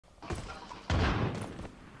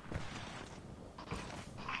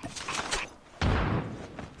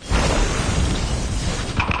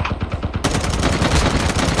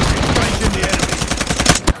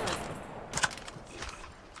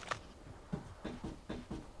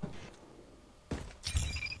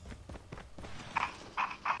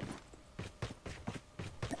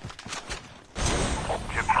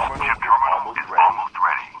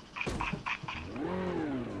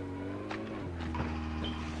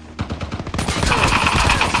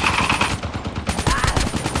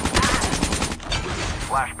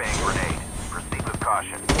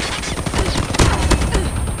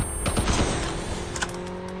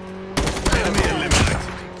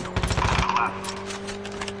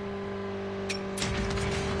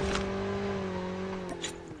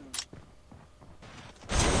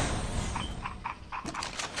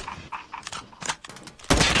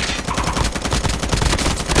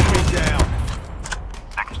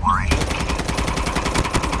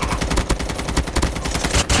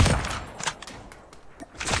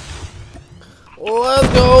Let's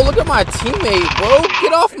go. Look at my teammate, bro.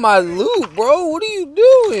 Get off my loot, bro. What are you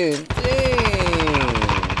doing? Dang.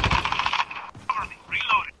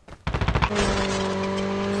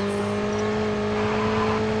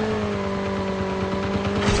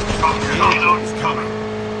 It's coming.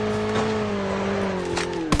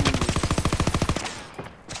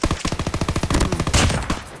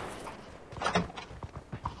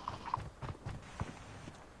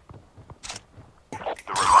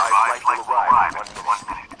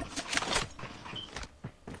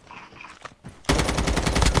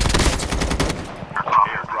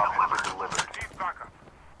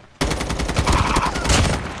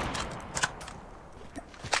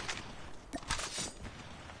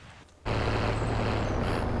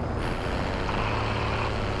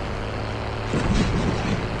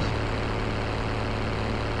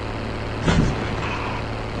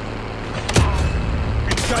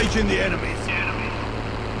 Engaging the enemies.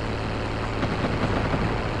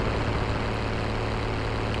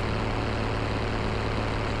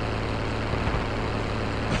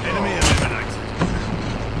 Enemy eliminated.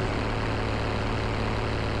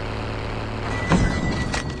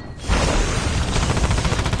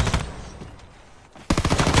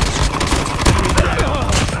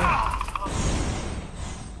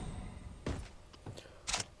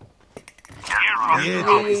 The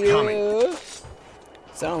airdrop is coming.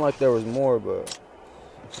 Sounded like there was more, but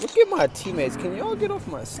look at my teammates. Can y'all get off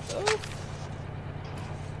my stuff?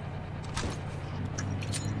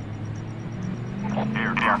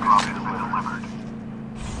 Airdrop is delivered.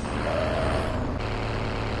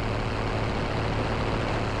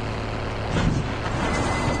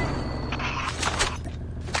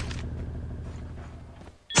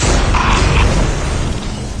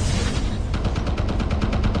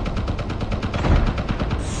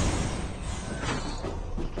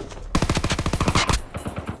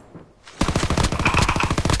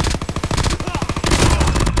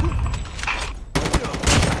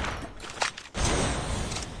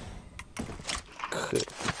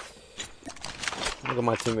 Look at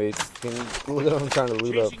my teammates. Look at them trying to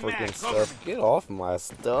loot up freaking stuff. Get off my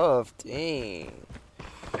stuff. Dang.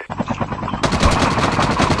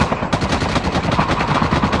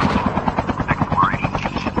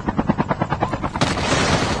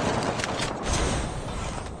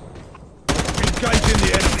 Engaging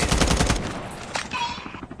the enemy.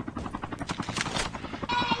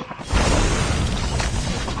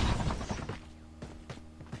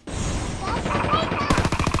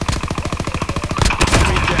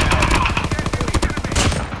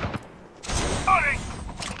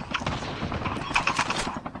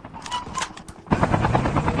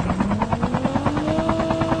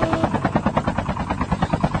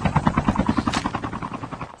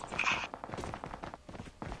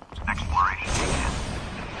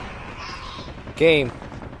 Game.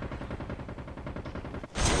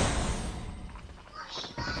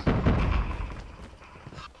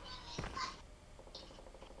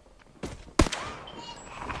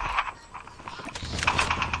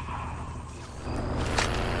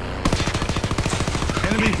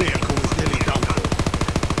 Enemy vehicle is nearly done for.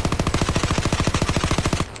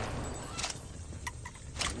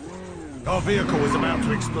 Our vehicle is about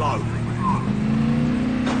to explode.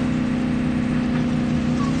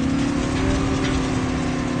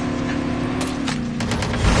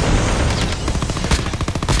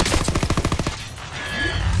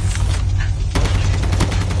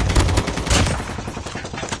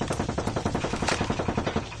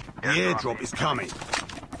 The airdrop is coming.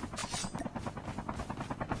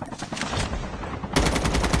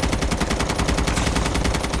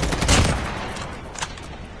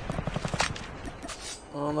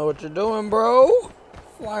 I don't know what you're doing, bro.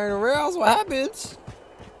 Flying around, what happens?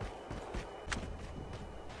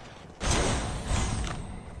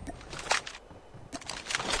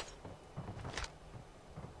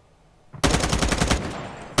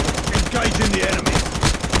 Engaging the enemy.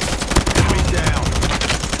 Enemy down.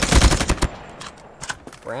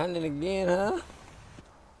 Brandon again, huh?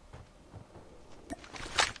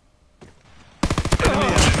 Enemy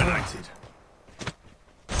eliminated.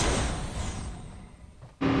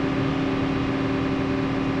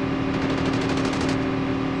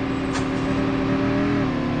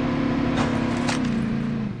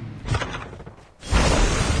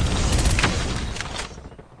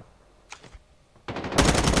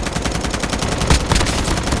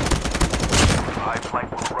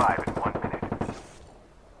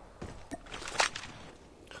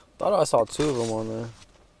 Thought I saw two of them on there.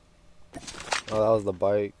 Oh, that was the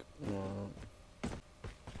bike.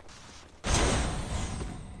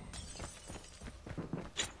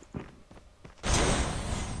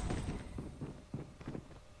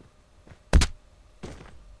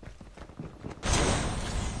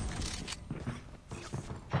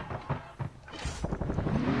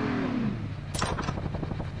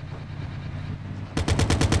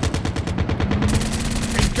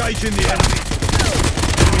 Engaging the enemy.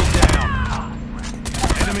 Enemy down.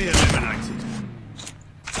 Enemy eliminated.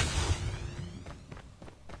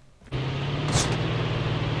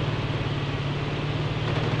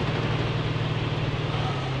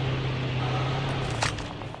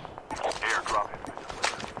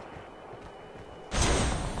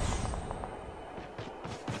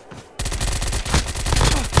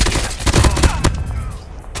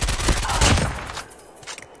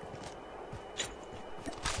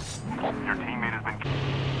 Your teammate has been killed.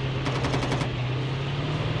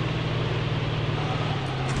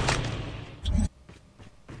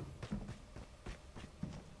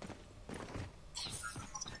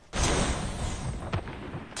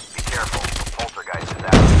 Be careful, the poltergeist is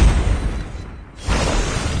out.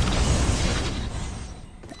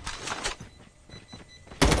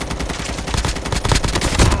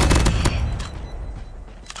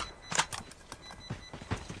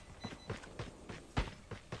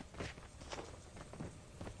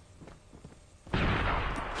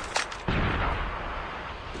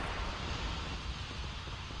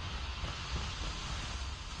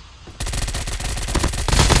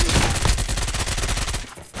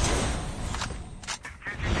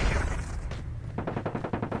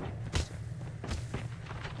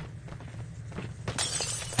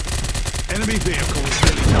 Enemy vehicle is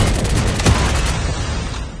nearly done.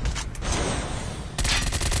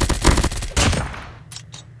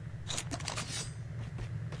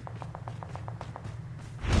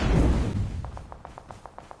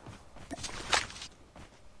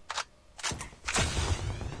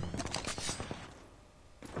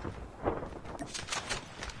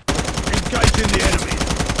 Engaging the enemy.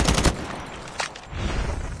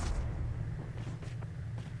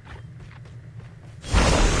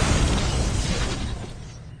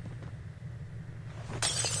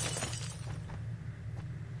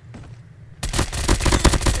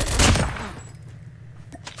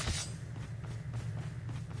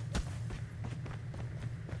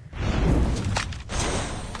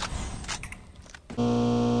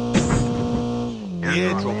 The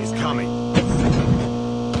airdrop is coming.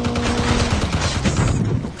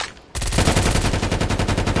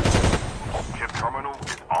 Chip terminal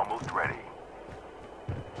is almost ready.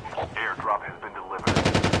 Airdrop has been delivered.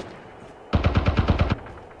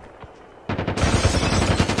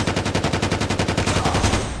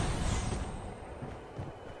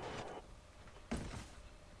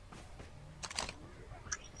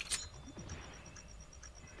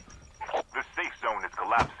 The safe zone is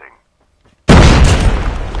collapsing.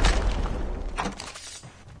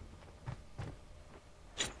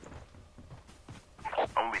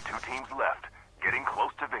 Only 2 teams left, getting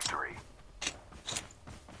close to victory.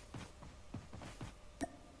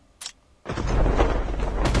 We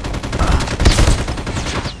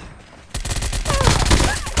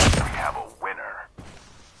have a winner.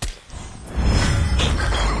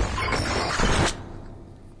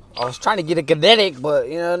 I was trying to get a kinetic, but,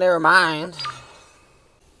 you know, never mind.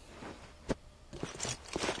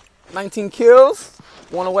 19 kills.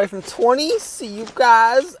 1 away from 20. See you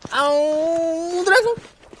guys on the next one.